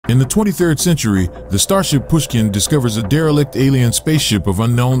In the 23rd century, the starship Pushkin discovers a derelict alien spaceship of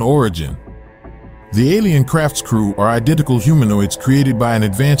unknown origin. The alien craft's crew are identical humanoids created by an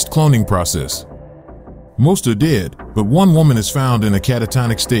advanced cloning process. Most are dead, but one woman is found in a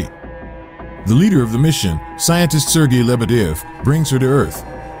catatonic state. The leader of the mission, scientist Sergei Lebedev, brings her to Earth.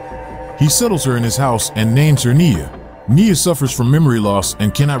 He settles her in his house and names her Nia. Nia suffers from memory loss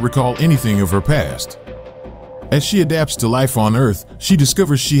and cannot recall anything of her past. As she adapts to life on Earth, she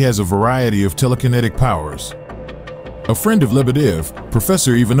discovers she has a variety of telekinetic powers. A friend of Lebedev,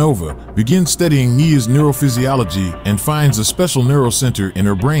 Professor Ivanova, begins studying Nia's neurophysiology and finds a special neurocenter in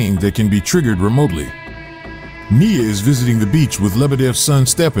her brain that can be triggered remotely. Nia is visiting the beach with Lebedev's son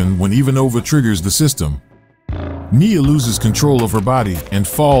Stepan when Ivanova triggers the system. Nia loses control of her body and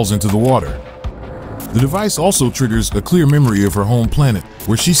falls into the water. The device also triggers a clear memory of her home planet,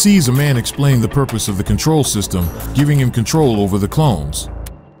 where she sees a man explain the purpose of the control system, giving him control over the clones.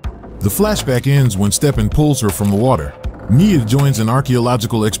 The flashback ends when Stepan pulls her from the water. Nia joins an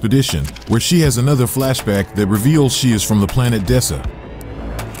archaeological expedition, where she has another flashback that reveals she is from the planet Dessa.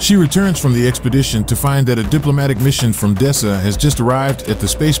 She returns from the expedition to find that a diplomatic mission from Dessa has just arrived at the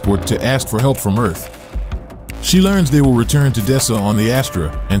spaceport to ask for help from Earth. She learns they will return to Dessa on the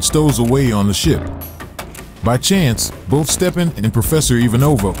Astra and stows away on the ship. By chance, both Stepan and Professor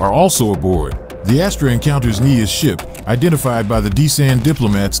Ivanova are also aboard. The Astra encounters Nia's ship, identified by the Desan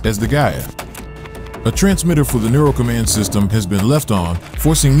diplomats as the Gaia. A transmitter for the neurocommand system has been left on,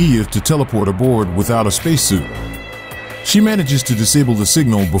 forcing Nia to teleport aboard without a spacesuit. She manages to disable the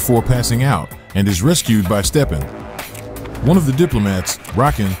signal before passing out and is rescued by Stepan. One of the diplomats,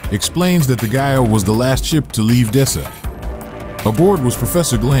 Rakin, explains that the Gaia was the last ship to leave Dessa. Aboard was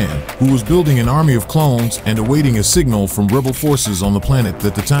Professor Glan, who was building an army of clones and awaiting a signal from rebel forces on the planet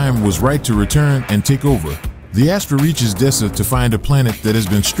that the time was right to return and take over. The Astra reaches Dessa to find a planet that has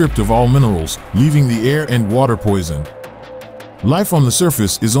been stripped of all minerals, leaving the air and water poisoned. Life on the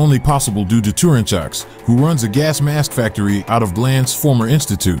surface is only possible due to Turinchaks, who runs a gas mask factory out of Glan's former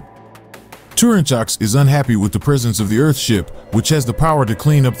institute. Turinchaks is unhappy with the presence of the Earth ship, which has the power to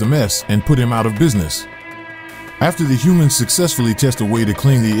clean up the mess and put him out of business. After the humans successfully test a way to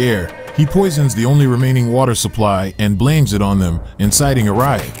clean the air, he poisons the only remaining water supply and blames it on them, inciting a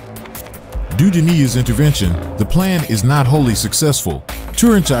riot. Due to Nia's intervention, the plan is not wholly successful.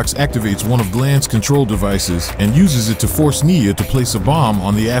 Turinchaks activates one of Glan's control devices and uses it to force Nia to place a bomb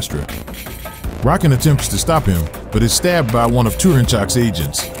on the Astra. Rakin attempts to stop him, but is stabbed by one of Turinchak's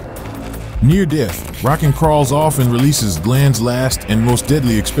agents. Near death, Rakin crawls off and releases Glan's last and most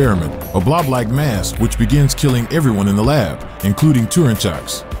deadly experiment, a blob-like mass which begins killing everyone in the lab, including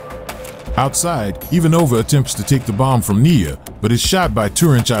Turinchaks. Outside, Ivanova attempts to take the bomb from Nia, but is shot by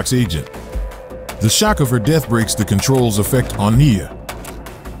Turinchak's agent. The shock of her death breaks the control's effect on Nia.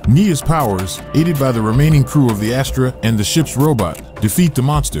 Nia's powers, aided by the remaining crew of the Astra and the ship's robot, defeat the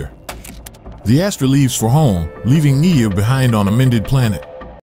monster. The Astra leaves for home, leaving Nia behind on a mended planet.